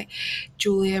 My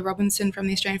Julia Robinson from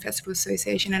the Australian Festival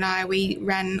Association and we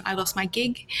ran I Lost My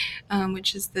Gig,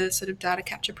 which is the sort of data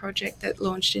capture project that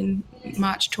launched in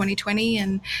March 2020,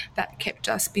 and that kept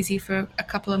us busy for a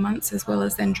couple of months, as well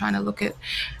as then trying to look at,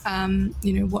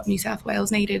 what New South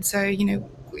Wales needed. So,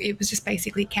 it was just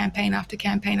basically campaign after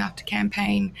campaign after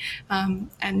campaign, and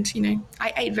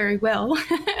I ate very well,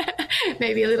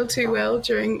 maybe a little too well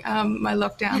during my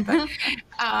lockdown, but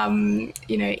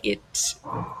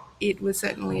it was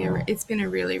certainly it's been a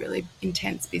really, really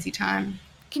intense, busy time.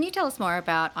 Can you tell us more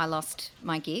about I Lost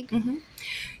My Gig? Mm-hmm.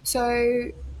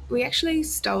 So we actually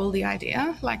stole the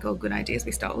idea, like all good ideas,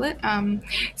 we stole it.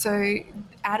 So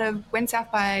when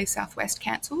South by Southwest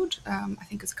cancelled, I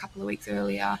think it was a couple of weeks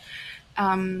earlier,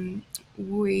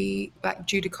 we,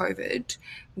 due to COVID,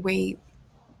 we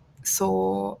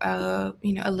saw a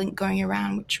link going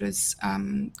around which was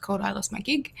called I Lost My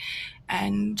Gig,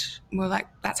 and we're like,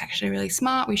 that's actually really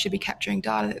smart. We should be capturing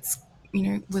data that's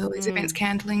with all these events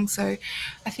cancelling. So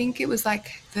I think it was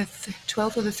like the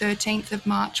 12th or the 13th of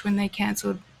March when they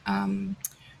cancelled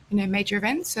major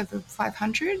events over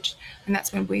 500, and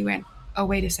that's when we went, oh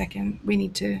wait a second, we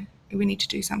need to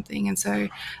do something. And so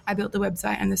I built the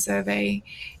website and the survey,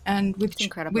 and with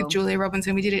Julia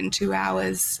Robinson, we did it in 2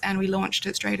 hours and we launched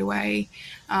it straight away.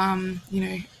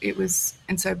 It was,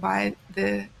 and so by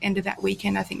the end of that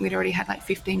weekend, I think we'd already had like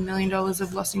 $15 million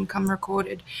of lost income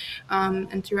recorded.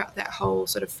 And throughout that whole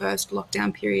sort of first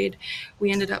lockdown period,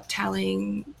 we ended up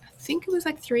tallying, I think it was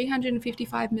like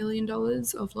 $355 million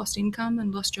of lost income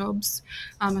and lost jobs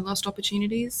and lost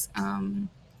opportunities.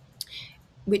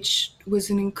 Which was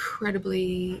an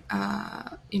incredibly,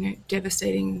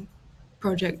 devastating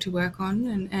project to work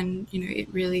on. And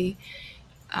it really,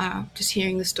 just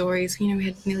hearing the stories, we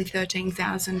had nearly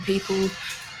 13,000 people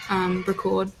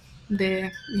record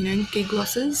their, gig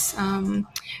losses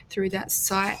through that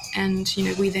site. And,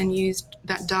 we then used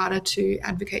that data to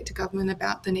advocate to government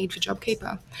about the need for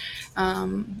JobKeeper.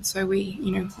 So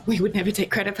we would never take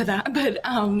credit for that, but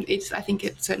I think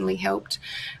it certainly helped.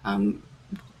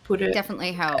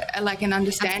 Definitely help. Like an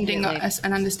understanding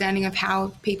of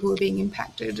how people were being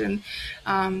impacted, and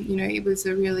it was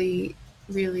a really,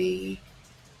 really,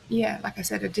 like I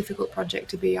said, a difficult project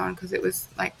to be on, because it was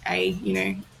like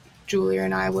Julia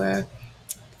and I were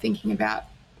thinking about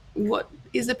what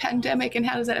is a pandemic and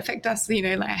how does that affect us,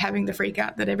 like having the freak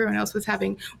out that everyone else was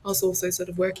having, whilst also sort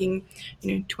of working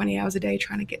 20 hours a day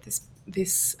trying to get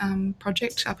this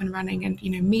project up and running. And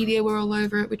media were all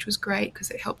over it, which was great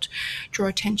because it helped draw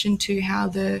attention to how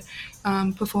the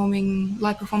live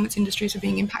performance industries were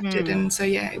being impacted. And so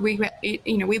we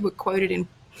were quoted in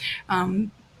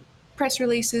press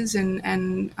releases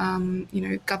and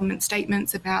government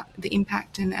statements about the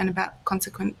impact and about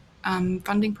consequent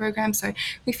funding programs. So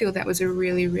we feel that was a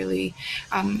really, really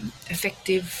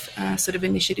effective sort of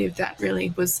initiative that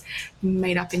really was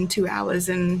made up in 2 hours,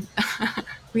 and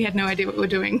we had no idea what we were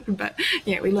doing. But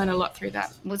we learned a lot through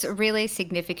that. It was a really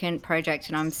significant project,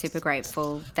 and I'm super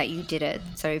grateful that you did it.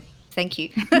 So thank you.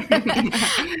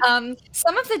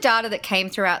 Some of the data that came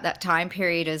throughout that time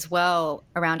period as well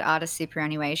around artist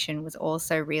superannuation was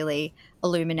also really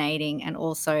illuminating and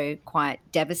also quite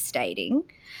devastating.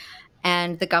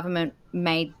 And the government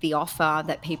made the offer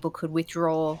that people could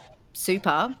withdraw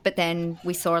super, but then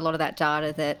we saw a lot of that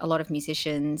data that a lot of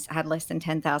musicians had less than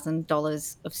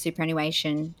 $10,000 of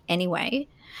superannuation anyway.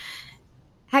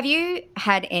 Have you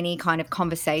had any kind of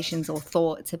conversations or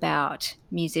thoughts about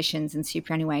musicians and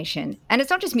superannuation? And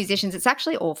it's not just musicians, it's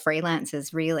actually all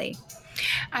freelancers, really.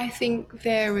 I think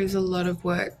there is a lot of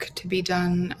work to be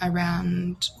done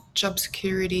around job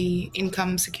security,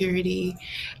 income security,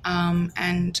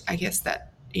 and I guess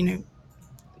that,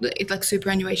 like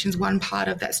superannuation is one part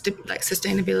of that like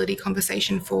sustainability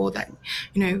conversation for that,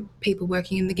 people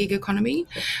working in the gig economy.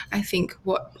 I think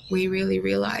what we really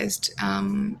realised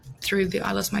through the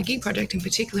I Lost My Gig project in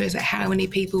particular is that how many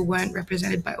people weren't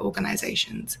represented by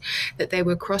organisations, that they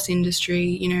were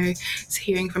cross-industry,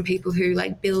 hearing from people who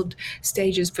like build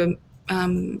stages for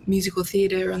musical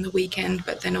theatre on the weekend,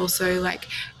 but then also like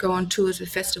go on tours with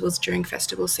festivals during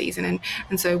festival season,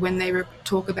 and so when they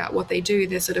talk about what they do,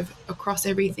 they're sort of across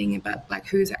everything about like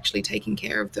who's actually taking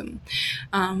care of them,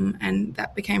 and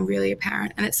that became really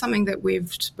apparent. And it's something that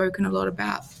we've spoken a lot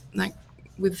about, like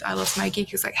with I Lost My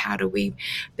Gig, is like how do we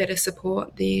better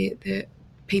support the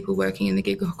people working in the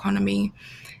gig economy.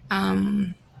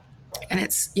 And I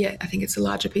think it's a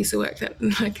larger piece of work that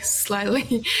like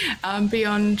slightly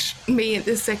beyond me at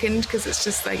this second, because it's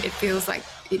just like it feels like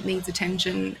it needs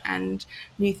attention and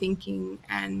new thinking,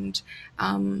 and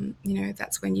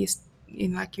that's when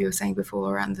like you were saying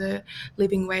before around the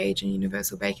living wage and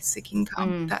universal basic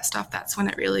income, that stuff, that's when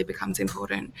it really becomes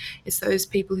important. It's those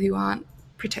people who aren't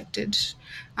protected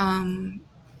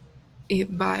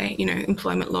by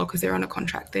employment law because they're on a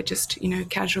contract, they're just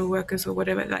casual workers or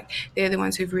whatever, like they're the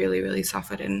ones who've really, really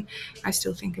suffered. And I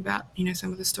still think about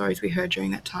some of the stories we heard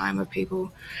during that time of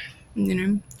people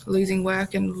losing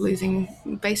work and losing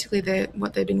basically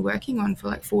what they've been working on for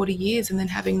like 40 years and then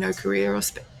having no career or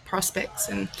prospects.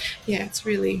 And it's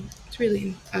really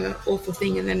an awful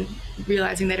thing. And then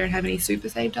realizing they don't have any super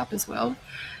saved up as well.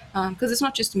 Because it's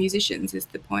not just musicians is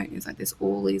the point. It's like there's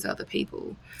all these other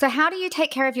people. So how do you take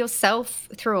care of yourself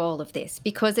through all of this?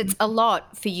 Because it's a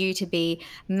lot for you to be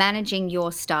managing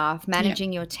your staff,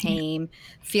 managing your team,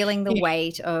 feeling the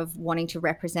weight of wanting to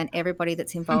represent everybody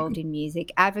that's involved in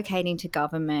music, advocating to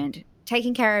government,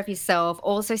 taking care of yourself,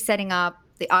 also setting up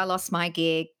the I Lost My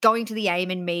Gig, going to the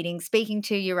AMIN meeting, speaking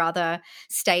to your other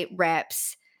state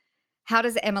reps. How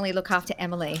does Emily look after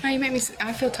Emily? Oh, you make me.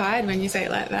 I feel tired when you say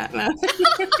it like that. No.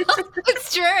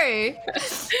 It's true.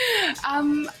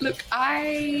 Look,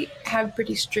 I have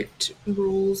pretty strict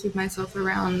rules with myself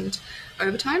around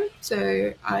overtime.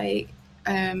 So I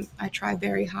try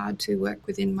very hard to work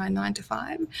within my 9 to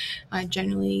 5. I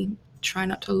generally try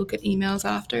not to look at emails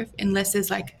after, unless there's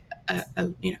like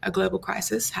a global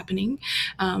crisis happening,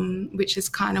 which is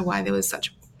kind of why there was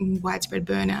such widespread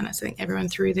burnout. I think everyone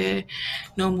threw their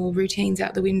normal routines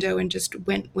out the window and just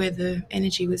went where the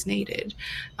energy was needed.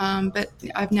 But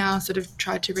I've now sort of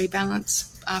tried to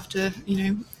rebalance after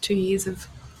 2 years of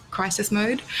crisis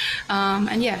mode,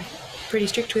 and pretty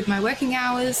strict with my working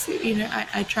hours.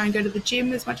 I try and go to the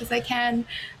gym as much as I can.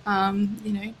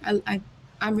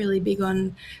 I'm really big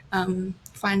on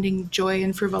finding joy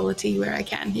and frivolity where I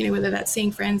can, whether that's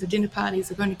seeing friends or dinner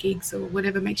parties or going to gigs or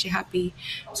whatever makes you happy,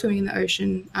 swimming in the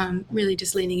ocean, really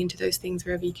just leaning into those things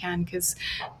wherever you can, because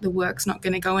the work's not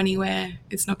going to go anywhere.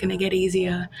 It's not going to get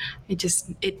easier.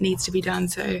 It needs to be done.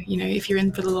 So, if you're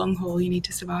in for the long haul, you need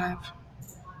to survive.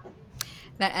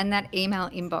 That email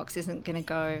inbox isn't going to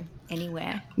go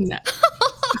anywhere. No.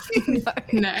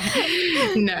 No.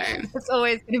 It's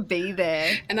always going to be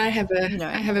there. And I have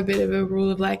a bit of a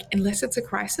rule of like, unless it's a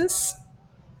crisis,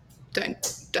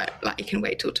 don't like, you can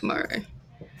wait till tomorrow.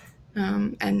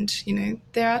 And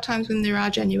there are times when there are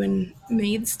genuine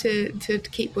needs to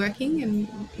keep working and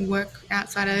work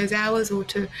outside of those hours, or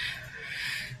to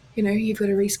you've got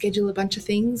to reschedule a bunch of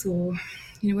things, or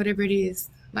whatever it is,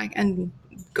 like, and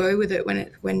go with it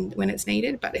when it's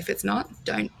needed. But if it's not,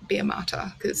 don't be a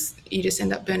martyr, because you just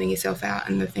end up burning yourself out.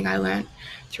 And the thing I learned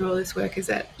through all this work is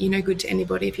that you're no good to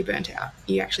anybody if you're burnt out.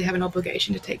 You actually have an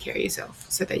obligation to take care of yourself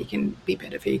so that you can be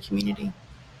better for your community.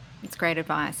 It's great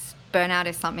advice. Burnout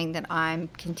is something that I'm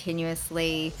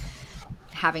continuously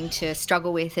having to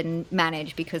struggle with and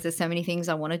manage, because there's so many things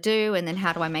I want to do, and then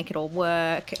how do I make it all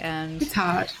work? And it's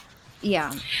hard.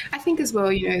 Yeah. I think as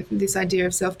well, this idea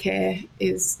of self-care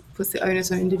puts the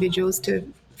onus on individuals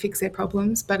to fix their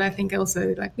problems. But I think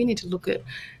also, like, we need to look at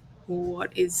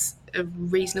what is a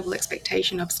reasonable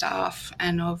expectation of staff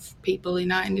and of people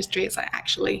in our industry. It's like,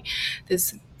 actually,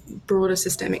 there's broader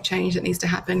systemic change that needs to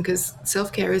happen, because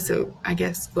self-care is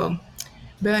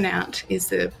burnout is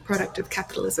the product of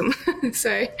capitalism.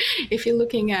 So if you're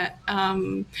looking at,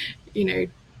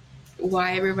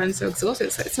 why everyone's so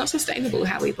exhausted, so it's not sustainable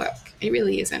how we work. It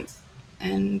really isn't.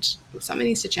 And something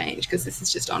needs to change, because this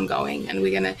is just ongoing, and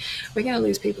we're gonna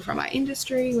lose people from our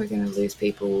industry. We're gonna lose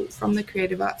people from the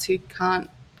creative arts who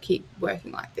can't keep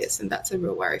working like this, and that's a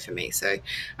real worry for me. So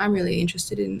I'm really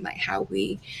interested in like how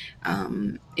we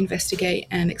investigate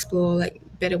and explore like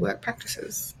better work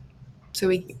practices, so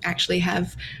we actually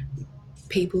have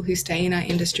people who stay in our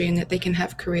industry and that they can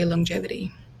have career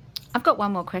longevity. I've got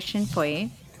one more question for you.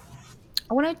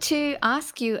 I wanted to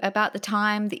ask you about the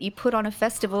time that you put on a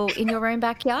festival in your own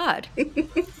backyard. Who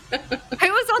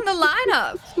was on the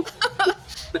lineup?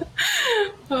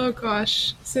 Oh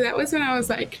gosh. So that was when I was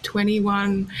like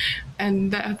 21,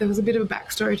 and there was a bit of a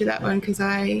backstory to that one, because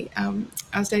I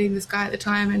was dating this guy at the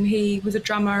time, and he was a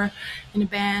drummer in a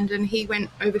band, and he went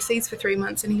overseas for 3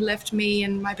 months, and he left me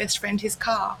and my best friend his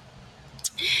car.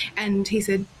 And he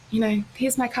said,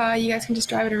 here's my car, you guys can just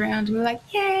drive it around. And we were like,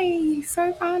 yay,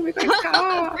 so fun, we've got a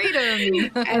car.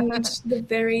 Freedom. And the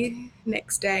very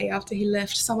next day after he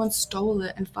left, someone stole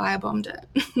it and firebombed it.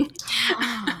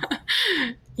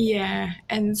 Yeah,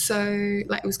 and so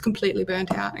it was completely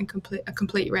burnt out and a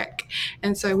complete wreck.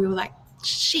 And so we were like,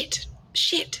 shit.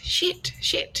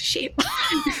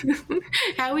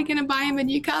 How are we going to buy him a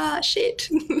new car? Shit.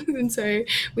 And so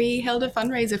we held a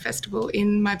fundraiser festival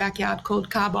in my backyard called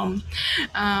Car Bomb.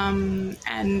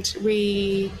 And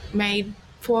we made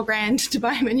 $4,000 to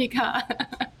buy him a new car.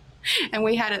 And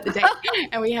we had it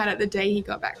the day he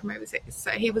got back from overseas.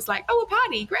 So he was like, oh, a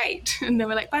party, great. And then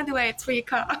we're like, by the way, it's for your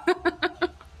car.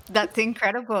 That's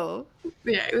incredible.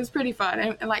 Yeah, it was pretty fun.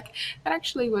 And that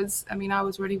actually was, I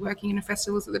was already working in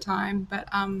festivals at the time, but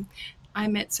I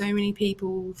met so many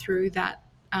people through that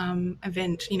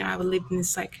event. I lived in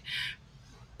this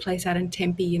place out in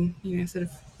Tempe and, sort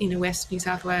of inner west New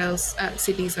South Wales,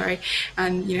 Sydney, sorry.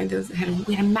 And, we had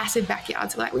a massive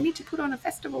backyard. So we need to put on a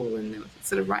festival, and it was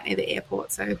sort of right near the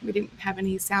airport. So we didn't have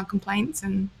any sound complaints.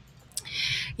 And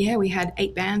yeah, we had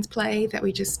 8 bands play that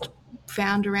we just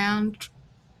found around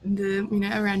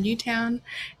around Newtown,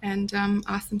 and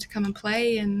asked them to come and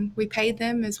play, and we paid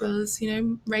them as well as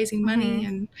raising money.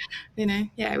 And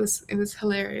it was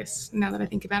hilarious now that I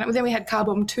think about it. But then we had Car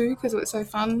Bomb 2 because it was so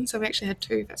fun, so we actually had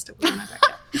 2 festivals in my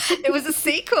backyard. It was a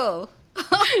sequel.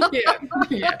 yeah.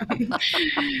 But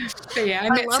yeah, I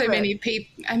met so many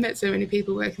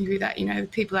people working through that. The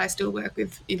people I still work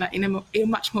with, in a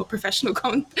much more professional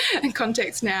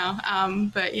context now.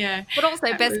 But yeah. But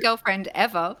also best girlfriend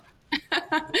ever.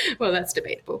 Well, that's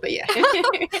debatable, but yeah.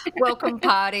 Welcome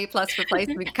party plus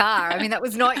replacement car. That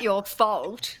was not your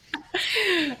fault.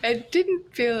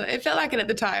 It felt like it at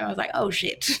the time. I was like, oh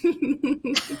shit.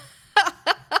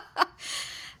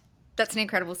 That's an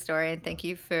incredible story, and thank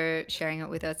you for sharing it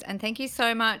with us. And thank you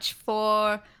so much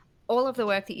for all of the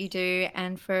work that you do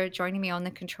and for joining me on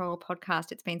the Control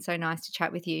podcast. It's been so nice to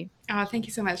chat with you. Oh, thank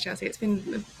you so much, Chelsea. It's been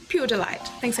a pure delight.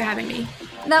 Thanks for having me.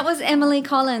 That was Emily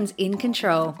Collins in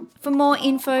Control. For more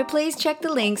info, please check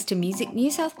the links to Music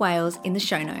New South Wales in the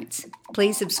show notes.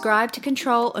 Please subscribe to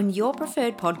Control on your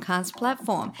preferred podcast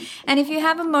platform. And if you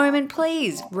have a moment,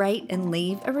 please rate and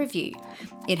leave a review.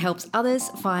 It helps others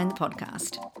find the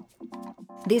podcast.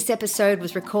 This episode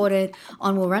was recorded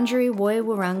on Wurundjeri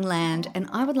Woiwurrung land, and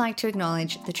I would like to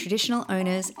acknowledge the traditional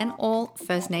owners and all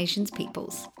First Nations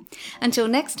peoples. Until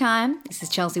next time, this is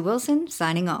Chelsea Wilson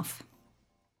signing off.